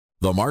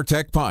The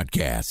Martech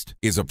Podcast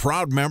is a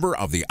proud member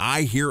of the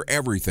I Hear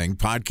Everything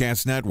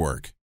Podcast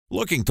Network.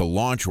 Looking to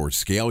launch or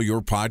scale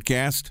your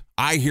podcast?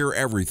 I Hear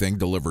Everything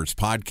delivers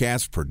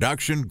podcast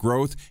production,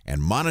 growth,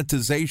 and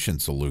monetization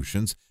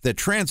solutions that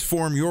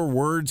transform your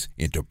words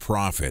into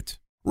profit.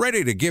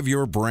 Ready to give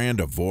your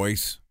brand a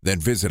voice? Then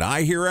visit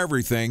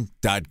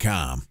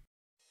iheareverything.com.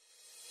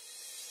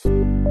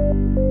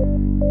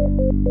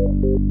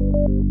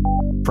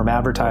 From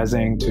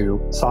advertising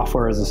to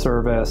software as a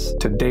service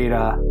to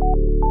data.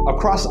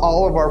 Across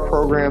all of our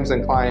programs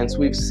and clients,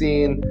 we've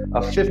seen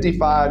a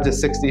 55 to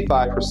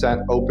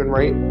 65% open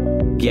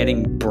rate.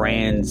 Getting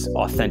brands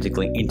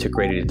authentically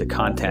integrated into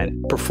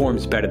content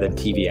performs better than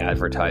TV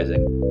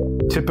advertising.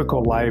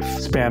 Typical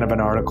lifespan of an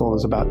article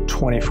is about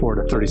 24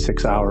 to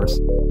 36 hours.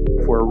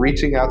 If we're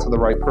reaching out to the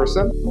right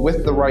person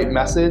with the right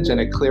message and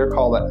a clear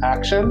call to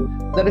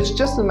action, then it's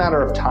just a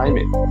matter of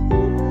timing.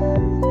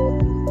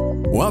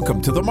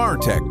 Welcome to the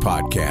Martech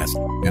Podcast,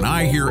 an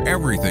I Hear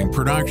Everything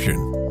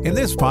production. In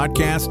this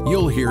podcast,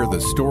 you'll hear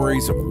the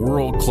stories of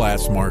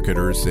world-class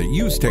marketers that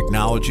use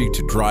technology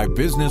to drive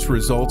business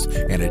results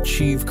and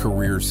achieve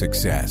career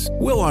success.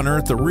 We'll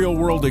unearth the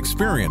real-world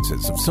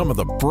experiences of some of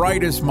the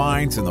brightest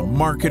minds in the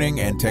marketing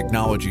and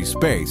technology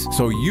space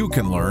so you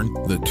can learn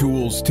the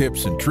tools,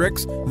 tips, and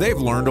tricks they've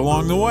learned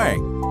along the way.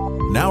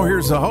 Now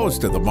here's the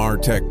host of the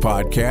Martech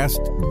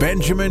Podcast,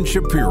 Benjamin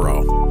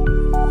Shapiro.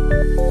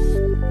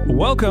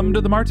 Welcome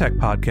to the Martech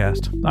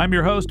Podcast. I'm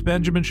your host,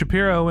 Benjamin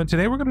Shapiro, and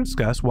today we're going to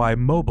discuss why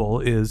mobile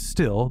is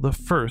still the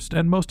first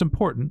and most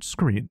important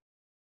screen.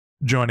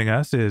 Joining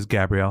us is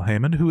Gabrielle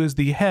Heyman, who is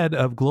the head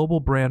of global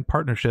brand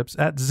partnerships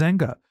at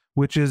Zynga,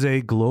 which is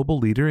a global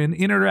leader in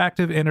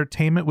interactive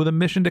entertainment with a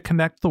mission to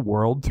connect the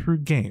world through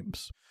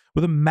games.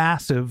 With a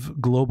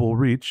massive global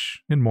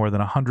reach in more than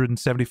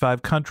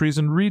 175 countries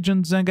and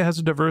regions, Zynga has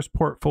a diverse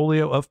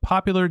portfolio of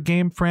popular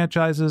game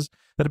franchises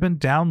that have been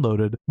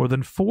downloaded more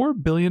than 4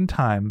 billion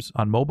times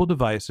on mobile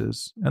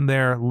devices, and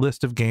their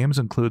list of games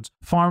includes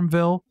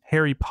Farmville,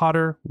 Harry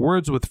Potter,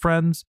 Words with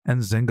Friends,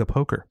 and Zynga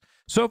Poker.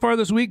 So far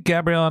this week,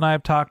 Gabrielle and I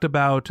have talked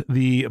about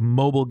the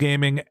mobile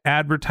gaming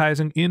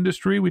advertising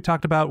industry. We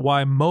talked about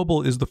why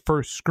mobile is the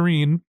first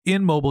screen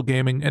in mobile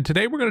gaming, and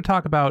today we're going to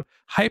talk about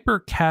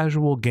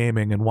hyper-casual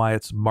gaming and why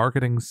it's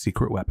marketing's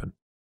secret weapon.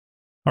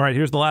 All right,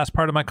 here's the last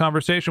part of my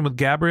conversation with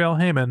Gabrielle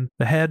Heyman,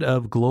 the head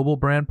of global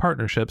brand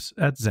partnerships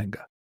at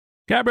Zynga.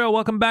 Gabrielle,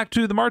 welcome back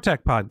to the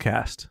Martech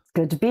Podcast.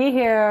 Good to be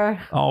here.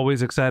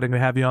 Always exciting to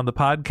have you on the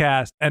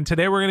podcast. And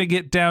today we're going to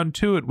get down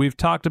to it. We've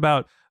talked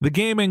about the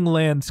gaming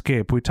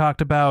landscape. We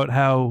talked about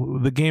how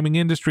the gaming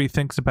industry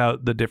thinks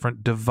about the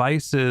different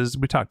devices.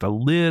 We talked a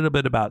little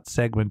bit about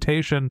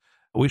segmentation.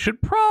 We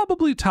should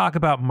probably talk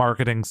about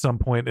marketing some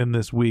point in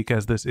this week,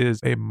 as this is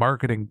a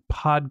marketing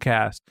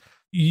podcast.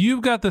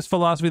 You've got this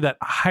philosophy that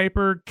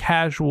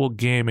hyper-casual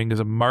gaming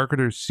is a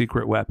marketer's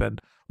secret weapon.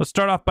 Let's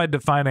start off by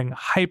defining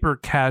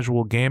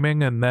hyper-casual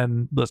gaming, and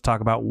then let's talk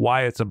about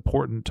why it's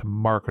important to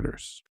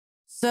marketers.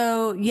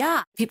 So,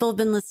 people have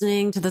been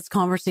listening to this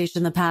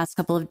conversation the past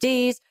couple of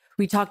days.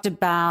 We talked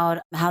about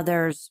how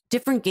there's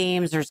different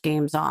games. There's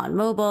games on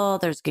mobile,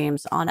 there's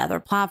games on other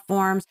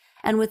platforms.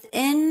 And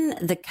within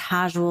the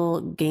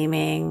casual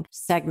gaming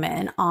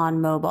segment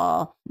on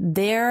mobile,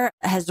 there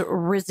has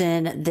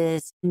risen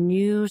this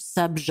new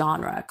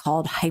subgenre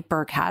called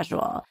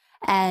hyper-casual.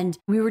 And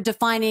we were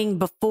defining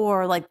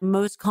before, like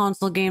most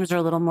console games are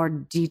a little more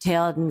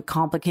detailed and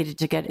complicated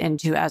to get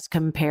into as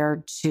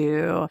compared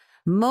to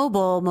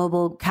mobile.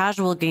 Mobile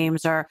casual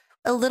games are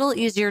a little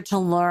easier to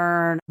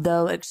learn,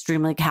 though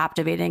extremely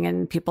captivating,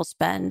 and people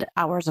spend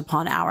hours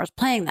upon hours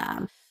playing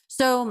them.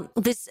 So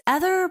this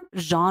other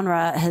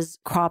genre has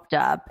cropped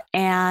up,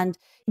 and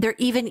they're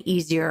even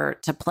easier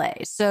to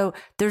play. So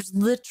there's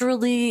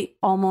literally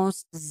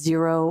almost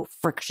zero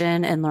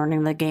friction in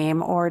learning the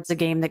game, or it's a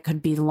game that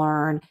could be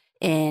learned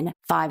in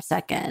 5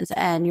 seconds,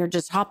 and you're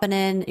just hopping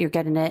in, you're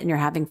getting it, and you're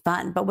having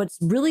fun. But what's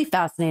really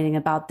fascinating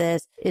about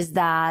this is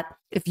that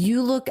if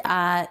you look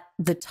at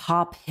the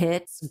top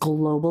hits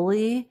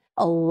globally,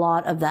 a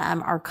lot of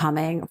them are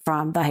coming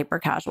from the hyper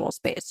casual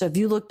space. So if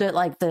you looked at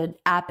like the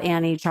App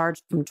Annie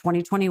charts from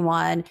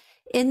 2021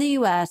 in the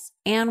US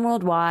and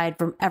worldwide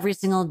from every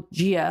single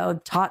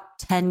geo, top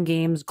 10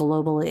 games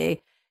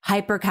globally,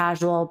 hyper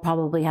casual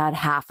probably had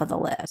half of the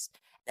list.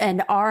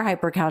 And our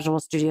hyper casual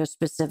studio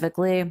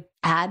specifically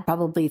had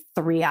probably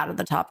 3 out of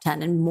the top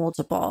 10 in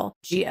multiple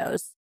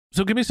geos.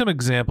 So give me some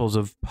examples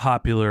of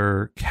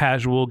popular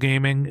casual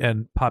gaming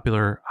and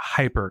popular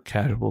hyper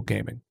casual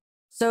gaming.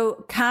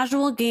 So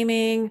casual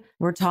gaming,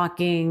 we're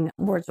talking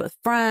Words with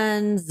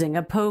Friends,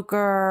 Zynga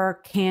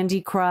Poker,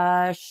 Candy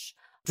Crush,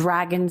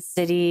 Dragon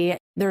City.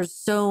 There's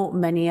so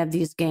many of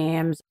these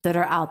games that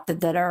are out there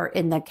that are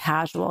in the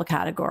casual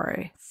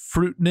category.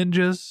 Fruit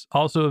Ninjas,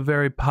 also a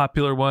very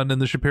popular one in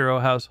the Shapiro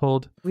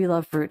household. We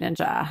love Fruit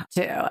Ninja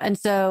too. And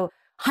so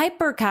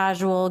hyper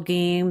casual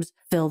games,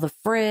 Fill the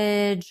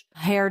Fridge,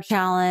 Hair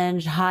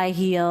Challenge, High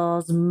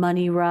Heels,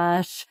 Money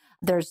Rush.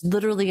 There's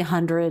literally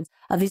hundreds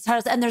of these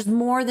titles, and there's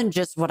more than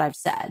just what I've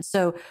said.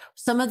 So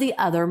some of the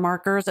other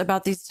markers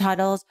about these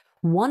titles,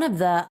 one of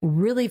the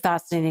really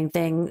fascinating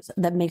things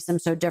that makes them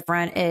so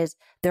different is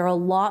they're a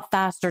lot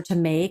faster to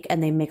make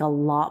and they make a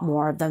lot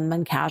more of them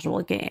than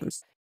casual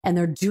games. And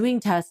they're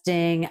doing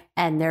testing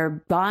and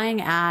they're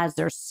buying ads.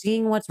 They're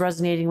seeing what's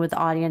resonating with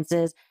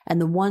audiences. And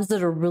the ones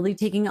that are really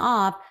taking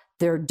off,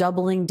 they're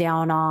doubling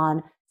down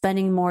on,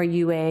 spending more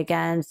UA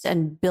against,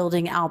 and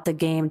building out the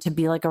game to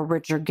be like a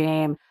richer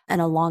game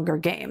and a longer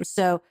game.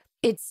 So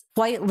it's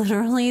quite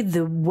literally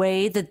the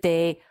way that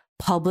they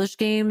publish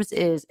games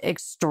is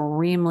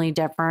extremely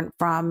different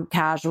from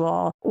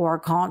casual or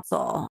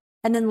console.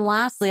 And then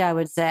lastly, I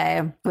would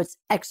say what's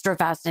extra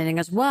fascinating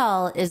as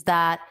well is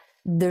that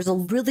there's a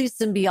really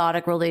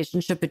symbiotic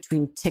relationship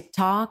between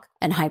TikTok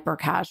and hyper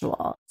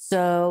casual.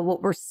 So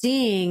what we're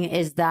seeing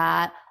is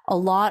that a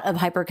lot of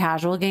hyper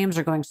casual games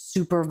are going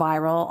super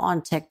viral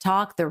on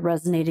TikTok. They're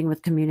resonating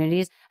with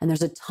communities and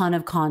there's a ton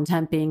of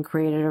content being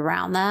created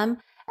around them.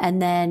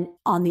 And then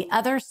on the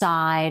other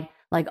side,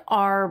 like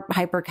our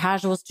hyper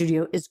casual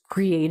studio is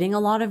creating a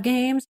lot of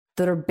games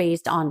that are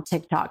based on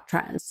TikTok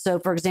trends. So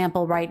for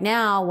example, right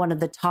now, one of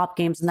the top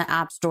games in the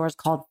App Store is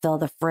called Fill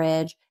the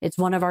Fridge. It's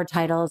one of our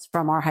titles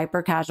from our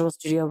hyper casual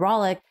studio,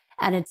 Rollic.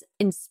 And it's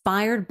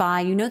inspired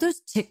by, you know, those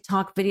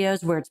TikTok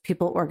videos where it's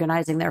people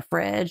organizing their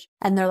fridge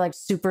and they're like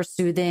super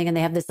soothing and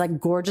they have this like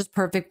gorgeous,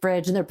 perfect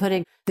fridge and they're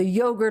putting the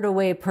yogurt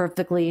away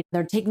perfectly.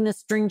 They're taking the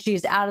string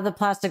cheese out of the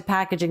plastic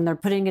packaging. They're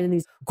putting it in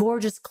these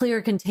gorgeous,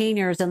 clear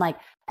containers and like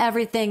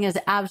everything is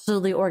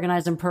absolutely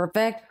organized and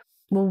perfect.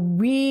 Well,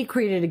 we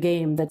created a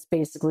game that's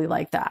basically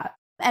like that.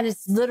 And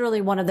it's literally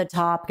one of the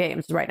top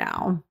games right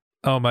now.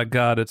 Oh my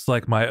God, it's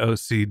like my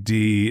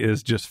OCD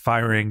is just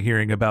firing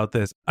hearing about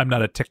this. I'm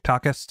not a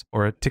TikTokist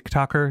or a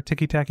TikToker,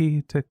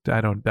 ticky-tacky.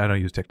 I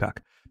don't use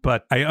TikTok.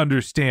 But I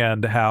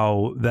understand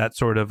how that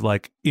sort of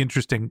like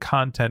interesting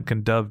content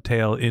can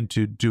dovetail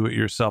into do it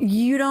yourself.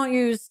 You don't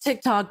use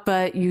TikTok,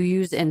 but you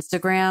use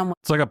Instagram.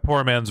 It's like a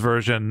poor man's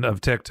version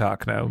of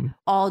TikTok now.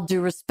 All due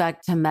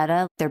respect to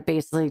Meta, they're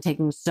basically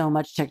taking so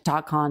much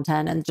TikTok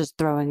content and just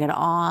throwing it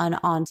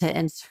onto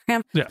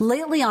Instagram. Yeah.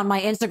 Lately on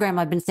my Instagram,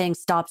 I've been saying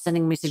stop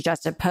sending me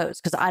suggested posts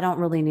because I don't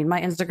really need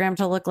my Instagram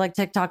to look like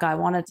TikTok. I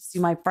wanted to see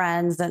my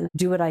friends and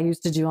do what I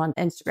used to do on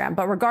Instagram.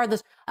 But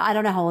regardless, I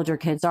don't know how old your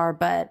kids are,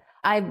 but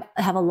I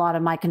have a lot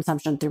of my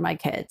consumption through my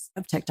kids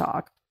of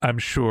TikTok. I'm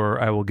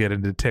sure I will get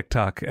into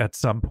TikTok at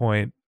some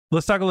point.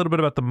 Let's talk a little bit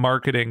about the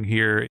marketing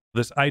here.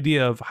 This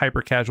idea of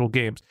hyper casual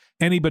games.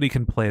 Anybody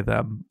can play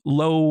them.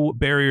 Low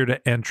barrier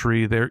to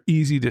entry. They're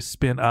easy to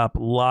spin up.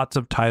 Lots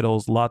of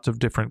titles, lots of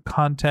different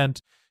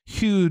content.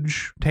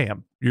 Huge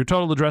TAM. Your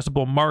total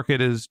addressable market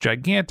is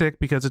gigantic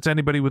because it's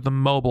anybody with a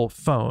mobile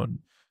phone.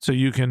 So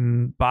you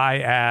can buy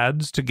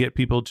ads to get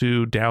people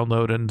to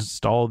download and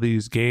install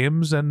these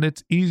games, and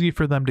it's easy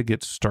for them to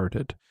get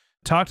started.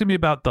 Talk to me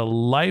about the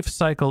life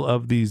cycle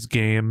of these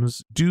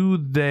games. Do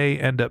they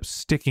end up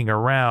sticking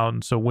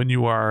around? So when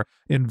you are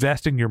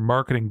investing your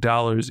marketing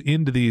dollars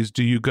into these,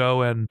 do you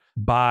go and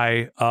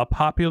buy a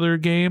popular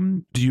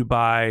game? Do you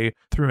buy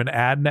through an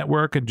ad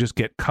network and just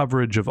get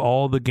coverage of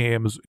all the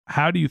games?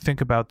 How do you think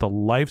about the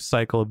life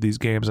cycle of these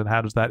games, and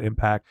how does that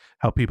impact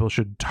how people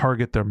should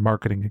target their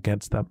marketing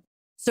against them?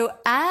 So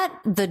at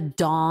the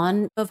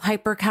dawn of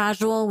hyper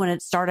casual, when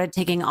it started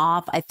taking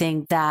off, I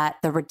think that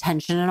the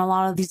retention in a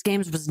lot of these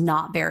games was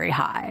not very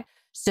high.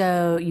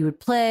 So you would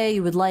play,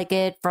 you would like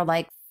it for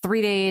like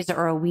 3 days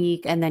or a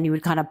week, and then you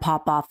would kind of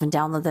pop off and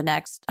download the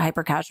next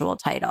hyper casual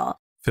title.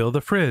 Fill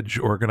the fridge,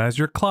 organize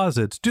your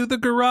closets, do the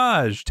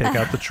garage, take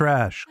out the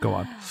trash. Go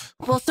on.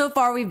 Well, so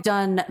far we've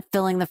done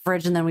filling the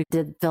fridge and then we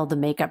did fill the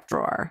makeup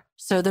drawer.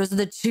 So those are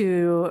the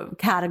two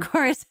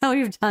categories that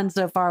we've done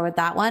so far with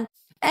that one.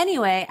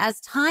 Anyway,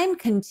 as time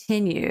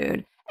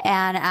continued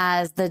and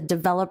as the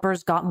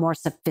developers got more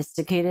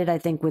sophisticated, I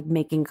think, with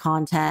making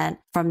content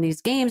from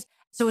these games.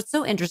 So what's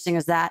so interesting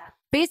is that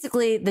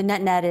basically the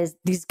net is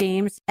these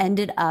games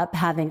ended up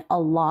having a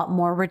lot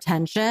more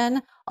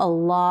retention, a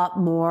lot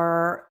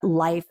more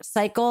life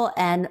cycle,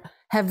 and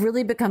have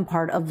really become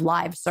part of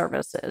live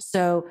services.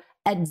 So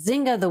at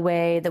Zynga, the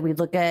way that we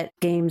look at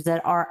games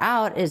that are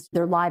out is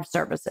they're live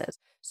services.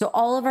 So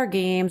all of our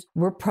games,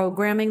 we're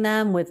programming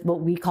them with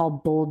what we call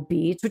bold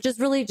beats, which is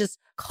really just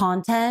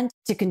content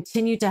to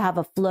continue to have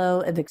a flow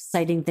of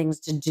exciting things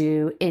to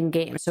do in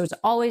games. So it's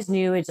always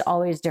new, it's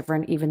always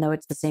different, even though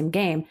it's the same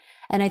game.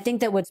 And I think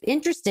that what's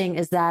interesting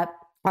is that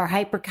our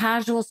hyper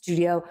casual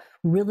studio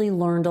really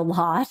learned a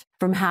lot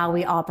from how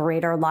we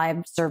operate our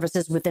live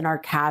services within our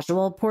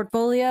casual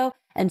portfolio.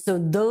 And so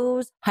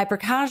those hyper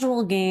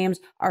casual games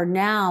are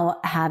now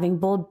having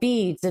bold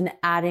beats and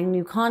adding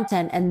new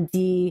content, and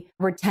the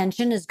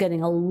retention is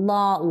getting a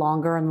lot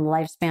longer, and the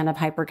lifespan of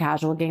hyper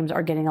casual games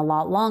are getting a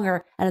lot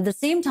longer. And at the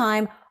same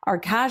time, our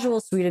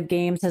casual suite of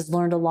games has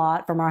learned a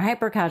lot from our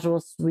hyper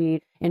casual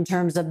suite in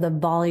terms of the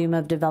volume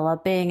of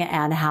developing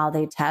and how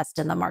they test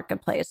in the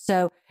marketplace.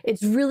 So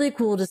it's really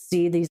cool to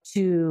see these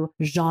two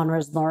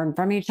genres learn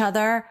from each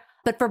other.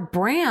 But for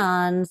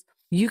brands,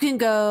 you can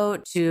go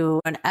to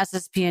an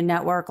SSP and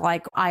network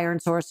like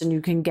ironSource and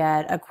you can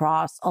get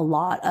across a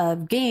lot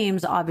of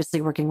games, obviously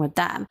working with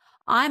them.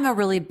 I'm a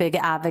really big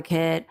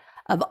advocate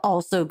of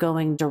also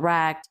going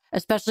direct,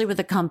 especially with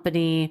a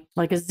company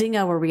like a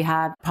Zynga, where we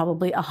have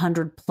probably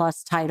 100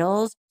 plus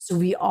titles. So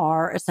we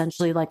are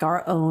essentially like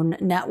our own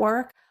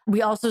network.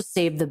 We also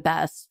save the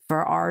best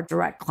for our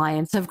direct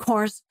clients, of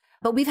course,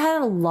 but we've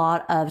had a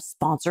lot of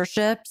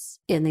sponsorships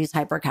in these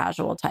hyper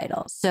casual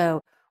titles.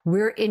 So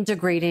we're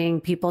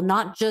integrating people,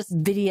 not just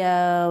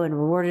video and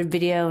rewarded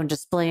video and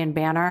display and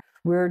banner.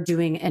 We're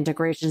doing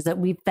integrations that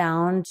we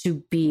found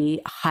to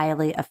be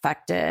highly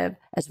effective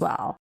as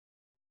well.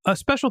 A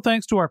special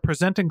thanks to our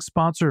presenting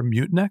sponsor,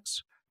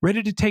 Mutinex.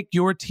 Ready to take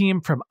your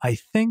team from I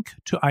think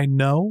to I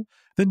know?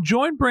 Then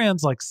join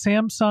brands like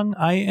Samsung,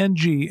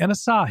 ING, and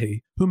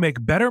Asahi who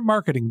make better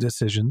marketing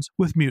decisions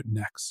with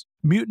Mutinex.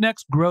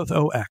 Mutinex Growth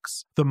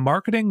OX, the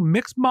marketing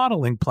mix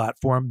modeling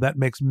platform that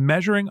makes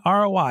measuring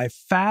ROI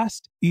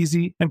fast,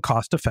 easy, and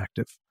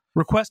cost-effective.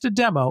 Request a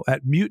demo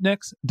at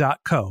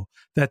mutinex.co.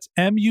 That's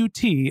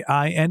MUTINEX.co.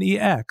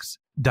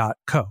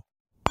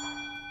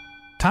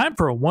 Time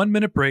for a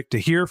 1-minute break to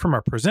hear from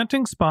our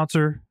presenting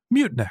sponsor,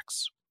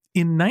 Mutinex.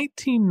 In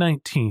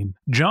 1919,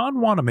 John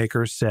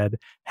Wanamaker said,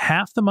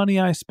 "Half the money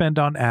I spend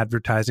on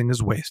advertising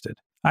is wasted.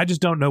 I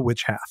just don't know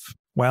which half."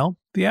 Well,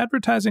 the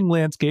advertising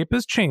landscape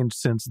has changed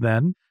since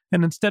then,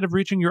 and instead of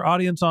reaching your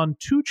audience on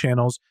 2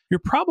 channels, you're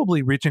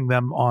probably reaching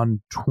them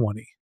on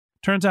 20.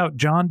 Turns out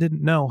John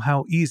didn't know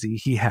how easy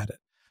he had it.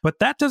 But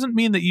that doesn't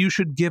mean that you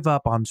should give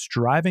up on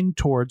striving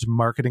towards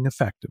marketing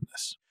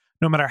effectiveness.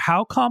 No matter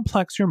how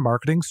complex your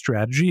marketing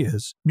strategy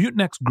is,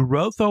 Mutinex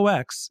Growth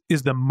OX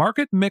is the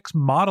market mix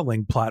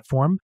modeling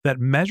platform that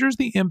measures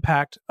the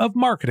impact of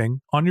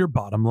marketing on your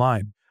bottom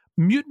line.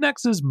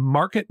 Mutinex's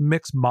market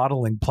mix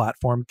modeling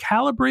platform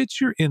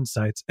calibrates your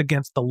insights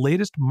against the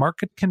latest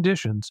market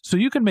conditions so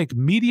you can make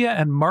media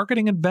and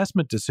marketing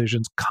investment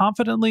decisions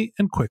confidently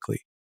and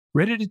quickly.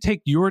 Ready to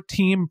take your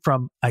team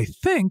from I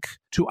think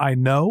to I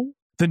know?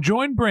 Then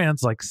join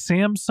brands like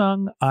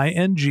Samsung,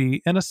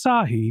 ING, and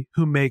Asahi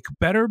who make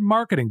better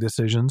marketing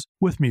decisions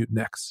with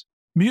Mutinex.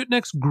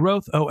 Mutinex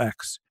Growth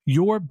OX.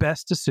 Your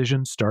best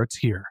decision starts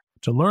here.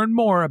 To learn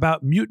more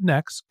about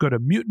Mutinex, go to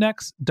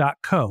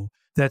mutinex.co.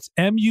 That's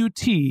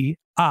MUTINEX.co.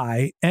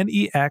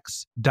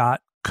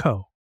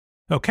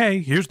 Okay,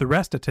 here's the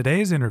rest of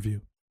today's interview.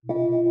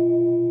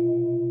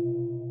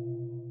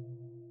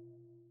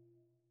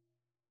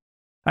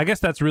 I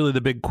guess that's really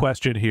the big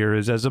question here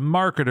is, as a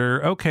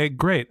marketer, okay,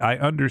 great. I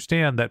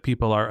understand that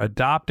people are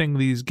adopting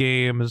these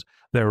games.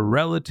 They're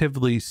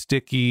relatively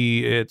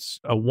sticky. It's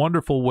a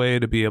wonderful way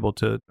to be able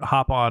to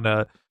hop on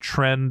a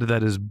trend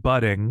that is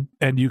budding,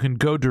 and you can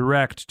go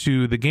direct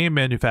to the game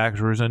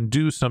manufacturers and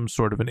do some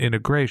sort of an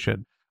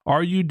integration.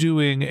 Are you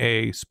doing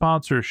a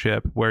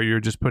sponsorship where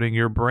you're just putting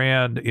your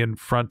brand in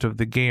front of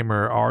the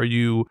gamer? Are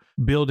you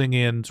building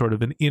in sort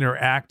of an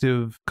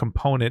interactive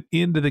component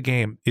into the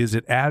game? Is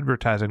it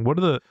advertising? What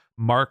are the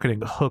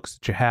marketing hooks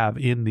that you have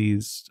in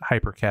these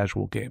hyper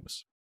casual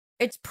games?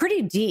 It's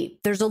pretty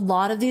deep. There's a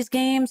lot of these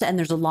games and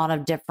there's a lot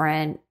of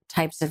different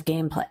types of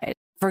gameplay.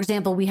 For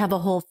example, we have a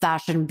whole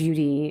fashion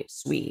beauty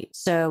suite.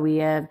 So we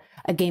have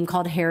a game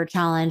called Hair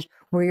Challenge,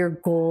 where your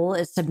goal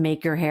is to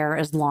make your hair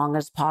as long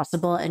as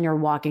possible and you're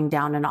walking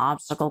down an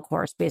obstacle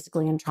course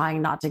basically and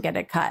trying not to get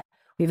it cut.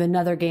 We have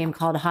another game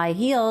called High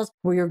Heels,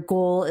 where your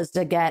goal is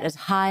to get as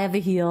high of a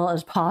heel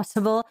as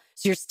possible.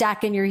 So you're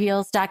stacking your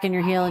heel,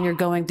 and you're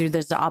going through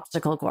this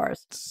obstacle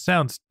course.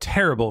 Sounds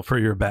terrible for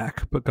your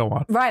back, but go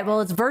on. Right.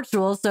 Well, it's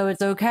virtual, so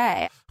it's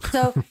okay.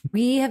 So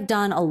we have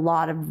done a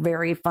lot of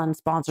very fun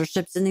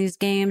sponsorships in these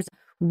games.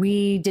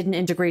 We did an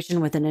integration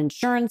with an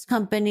insurance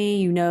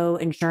company. You know,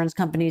 insurance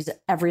companies,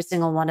 every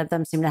single one of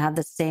them seem to have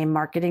the same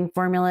marketing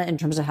formula in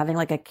terms of having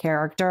like a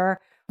character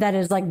that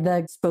is like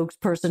the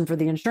spokesperson for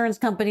the insurance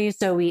company.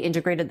 So we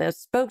integrated this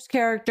spokes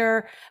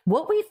character.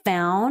 What we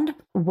found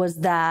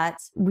was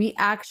that we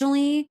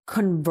actually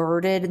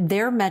converted,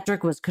 their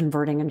metric was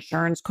converting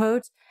insurance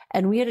quotes.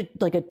 And we had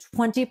like a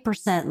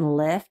 20%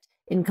 lift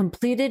in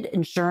completed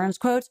insurance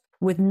quotes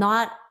with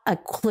not a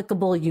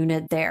clickable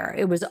unit there.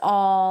 It was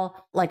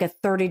all like a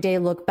 30-day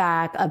look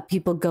back of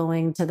people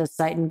going to the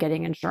site and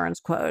getting insurance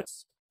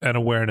quotes. An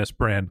awareness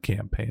brand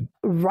campaign.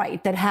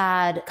 Right. That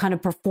had kind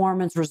of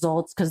performance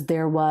results because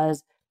there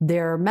was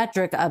their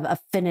metric of a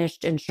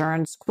finished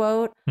insurance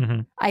quote.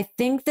 Mm-hmm. I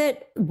think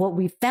that what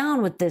we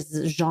found with this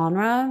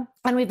genre,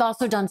 and we've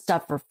also done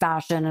stuff for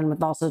fashion and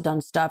we've also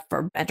done stuff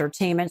for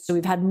entertainment. So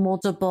we've had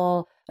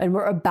multiple, and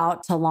we're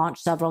about to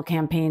launch several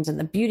campaigns in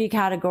the beauty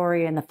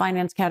category and the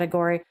finance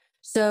category.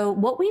 So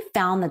what we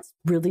found that's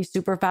really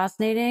super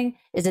fascinating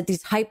is that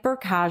these hyper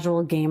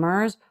casual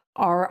gamers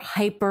are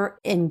hyper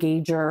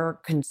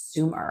engager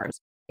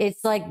consumers.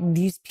 It's like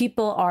these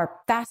people are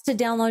fast to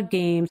download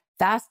games,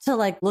 fast to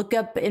like look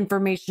up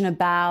information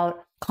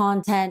about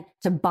content,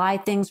 to buy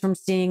things from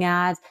seeing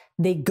ads.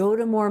 They go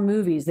to more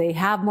movies. They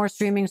have more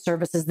streaming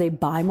services. They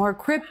buy more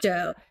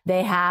crypto.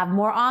 They have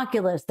more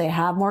Oculus. They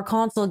have more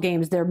console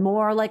games. They're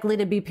more likely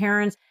to be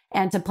parents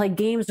and to play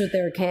games with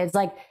their kids.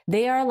 Like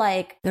they're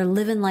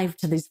living life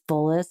to the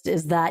fullest.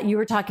 Is that you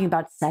were talking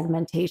about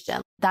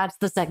segmentation? That's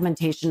the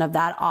segmentation of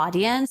that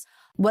audience.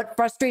 What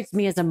frustrates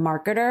me as a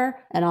marketer,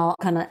 and I'll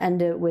kind of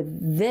end it with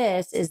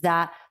this, is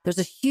that there's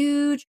a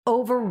huge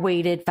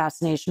overweighted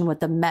fascination with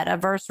the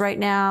metaverse right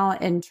now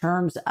in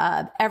terms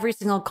of every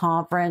single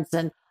conference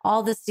and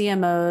all the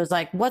CMOs,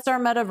 like, what's our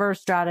metaverse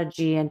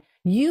strategy? And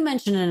you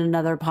mentioned in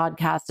another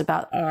podcast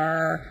about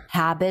our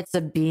habits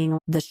of being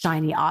the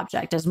shiny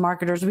object. As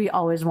marketers, we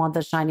always want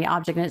the shiny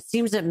object. And it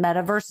seems that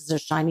metaverse is a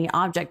shiny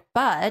object,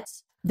 but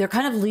they're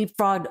kind of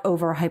leapfrogged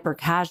over hyper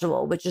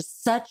casual, which is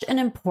such an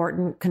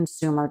important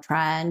consumer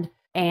trend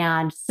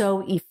and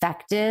so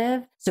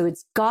effective. So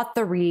it's got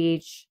the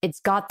reach, it's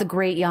got the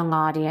great young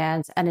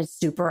audience, and it's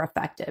super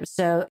effective.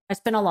 So I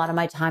spend a lot of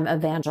my time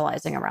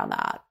evangelizing around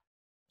that.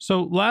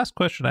 So last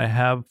question I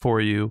have for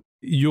you.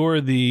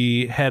 You're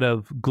the head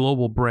of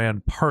global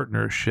brand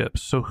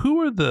partnerships. So who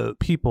are the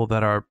people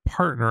that are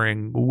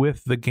partnering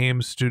with the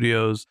game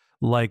studios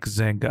like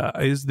Zynga?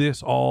 Is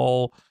this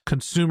all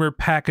consumer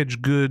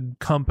packaged good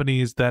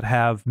companies that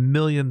have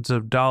millions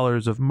of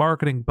dollars of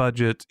marketing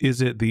budgets?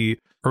 Is it the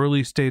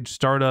early stage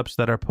startups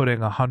that are putting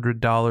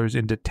 $100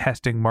 into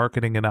testing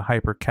marketing in a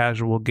hyper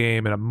casual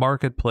game in a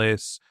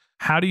marketplace?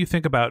 How do you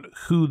think about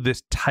who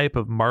this type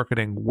of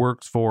marketing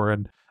works for?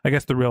 And I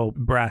guess the real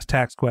brass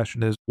tacks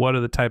question is, what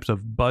are the types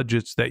of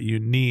budgets that you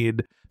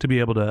need to be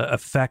able to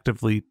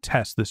effectively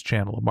test this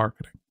channel of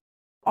marketing?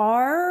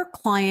 Our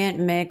client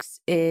mix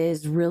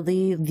is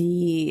really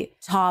the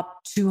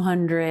top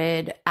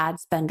 200 ad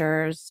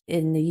spenders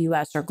in the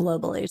US or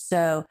globally.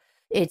 So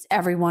it's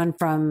everyone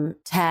from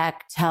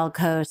tech,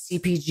 telco,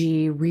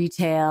 CPG,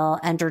 retail,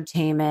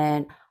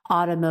 entertainment,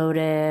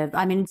 automotive.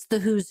 I mean, it's the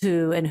who's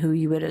who and who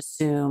you would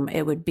assume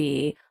it would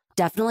be.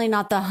 Definitely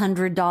not the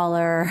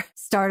 $100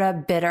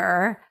 startup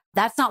bidder.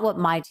 That's not what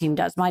my team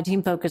does. My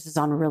team focuses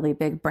on really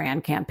big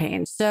brand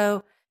campaigns.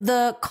 So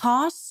the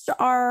costs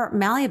are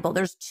malleable.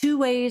 There's two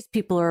ways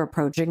people are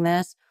approaching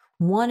this.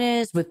 One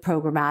is with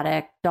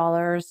programmatic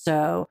dollars.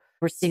 So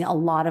we're seeing a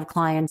lot of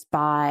clients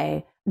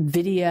buy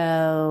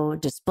video,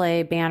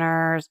 display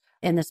banners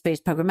in the space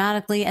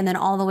programmatically, and then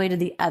all the way to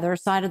the other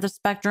side of the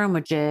spectrum,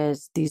 which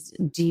is these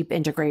deep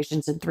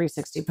integrations and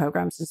 360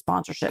 programs and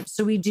sponsorships.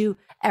 So we do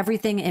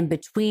everything in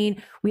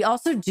between. We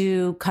also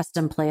do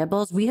custom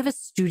playables. We have a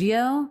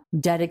studio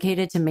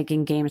dedicated to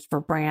making games for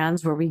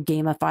brands where we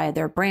gamify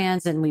their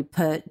brands and we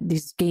put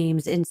these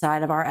games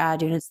inside of our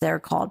ad units. They're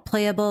called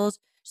playables.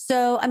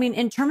 So, I mean,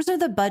 in terms of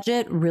the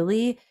budget,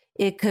 really,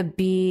 it could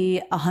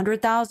be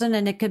 100,000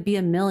 and it could be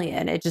 1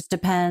 million. It just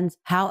depends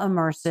how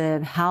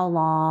immersive, how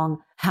long,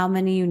 how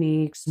many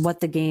uniques, what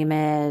the game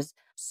is.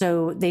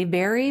 So they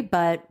vary,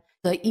 but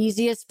the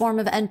easiest form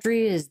of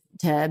entry is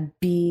to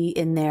be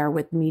in there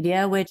with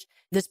media, which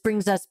this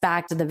brings us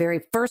back to the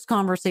very first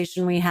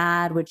conversation we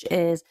had, which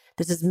is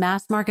this is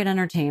mass market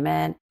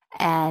entertainment.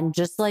 And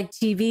just like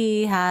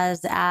TV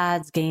has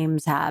ads,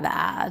 games have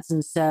ads.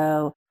 And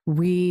so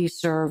we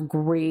serve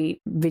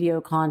great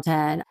video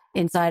content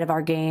inside of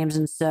our games.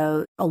 And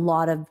so a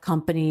lot of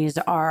companies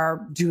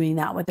are doing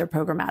that with their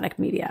programmatic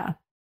media.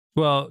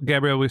 Well,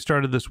 Gabrielle, we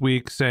started this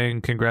week saying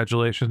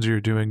congratulations,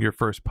 you're doing your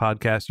first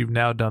podcast. You've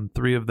now done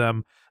 3 of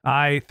them.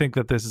 I think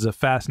that this is a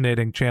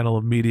fascinating channel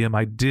of medium.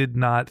 I did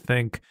not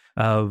think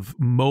of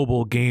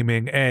mobile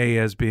gaming,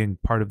 as being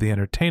part of the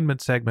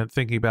entertainment segment,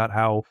 thinking about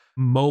how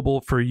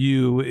mobile for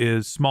you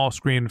is small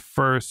screen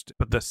first,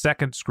 but the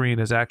second screen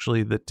is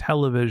actually the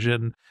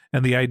television.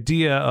 And the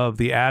idea of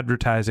the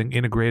advertising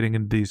integrating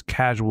into these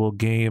casual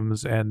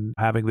games and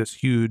having this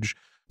huge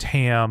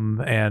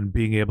TAM and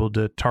being able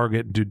to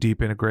target and do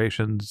deep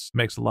integrations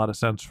makes a lot of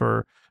sense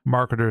for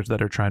marketers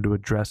that are trying to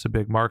address a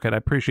big market. I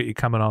appreciate you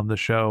coming on the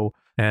show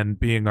and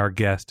being our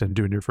guest and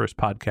doing your first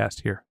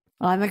podcast here.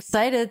 I'm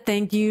excited.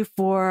 Thank you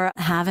for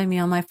having me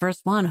on my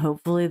first one.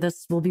 Hopefully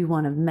this will be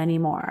one of many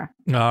more.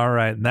 All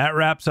right. And that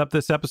wraps up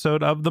this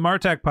episode of the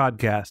Martech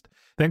Podcast.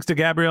 Thanks to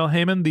Gabrielle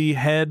Heyman, the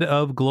head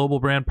of global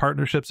brand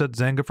partnerships at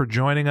Zynga, for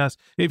joining us.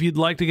 If you'd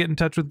like to get in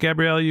touch with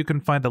Gabrielle, you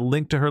can find a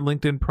link to her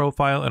LinkedIn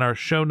profile in our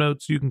show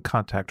notes. You can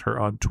contact her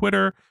on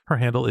Twitter. Her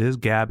handle is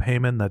Gab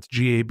Heyman. That's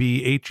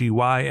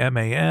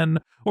GABHEYMAN.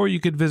 Or you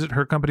could visit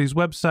her company's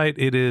website.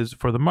 It is,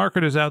 for the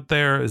marketers out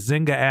there,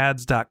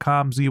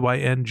 ZyngaAds.com,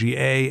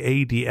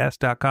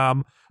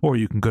 ZYNGAADS.com. Or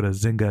you can go to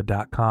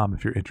Zynga.com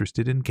if you're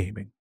interested in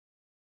gaming.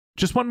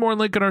 Just one more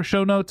link in our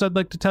show notes I'd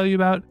like to tell you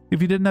about. If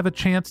you didn't have a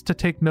chance to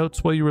take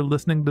notes while you were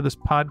listening to this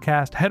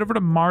podcast, head over to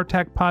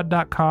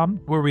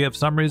martechpod.com, where we have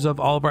summaries of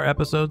all of our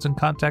episodes and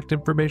contact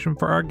information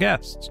for our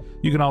guests.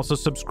 You can also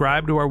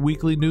subscribe to our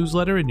weekly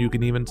newsletter, and you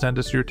can even send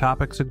us your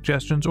topic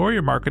suggestions or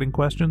your marketing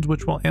questions,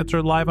 which we'll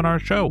answer live on our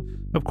show.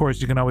 Of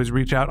course, you can always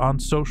reach out on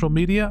social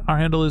media. Our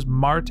handle is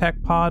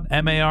MarTechPod,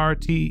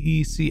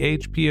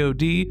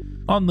 MarTechPod,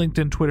 on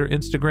LinkedIn, Twitter,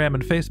 Instagram,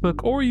 and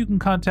Facebook, or you can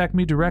contact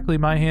me directly.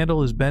 My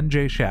handle is Ben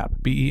J. Shap,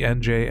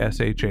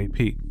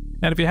 BenJShap.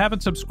 And if you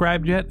haven't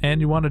subscribed yet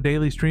and you want a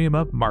daily stream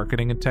of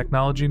marketing and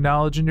technology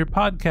knowledge in your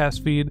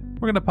podcast feed,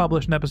 we're going to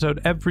publish an episode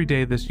every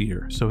day this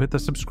year. So hit the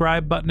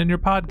subscribe button in your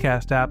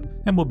podcast app,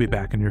 and we'll be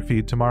back in your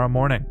feed tomorrow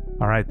morning.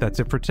 All right, that's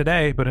it for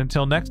today. But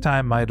until next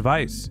time, my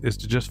advice is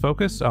to just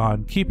focus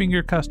on keeping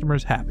your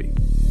customers happy.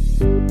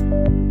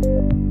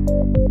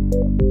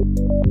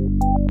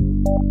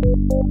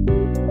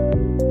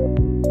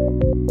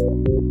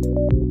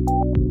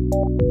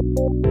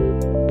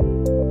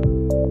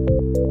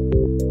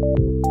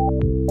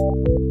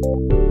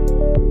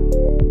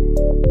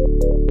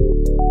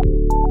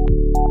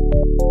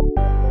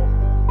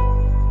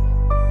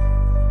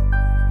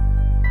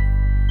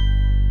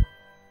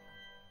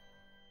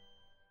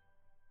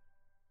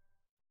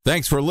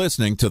 Thanks for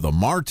listening to the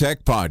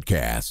MarTech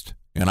Podcast,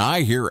 and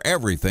I Hear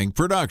Everything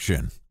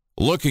production.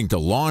 Looking to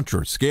launch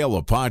or scale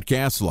a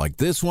podcast like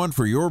this one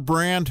for your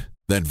brand?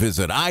 Then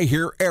visit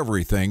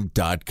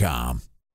iHearEverything.com.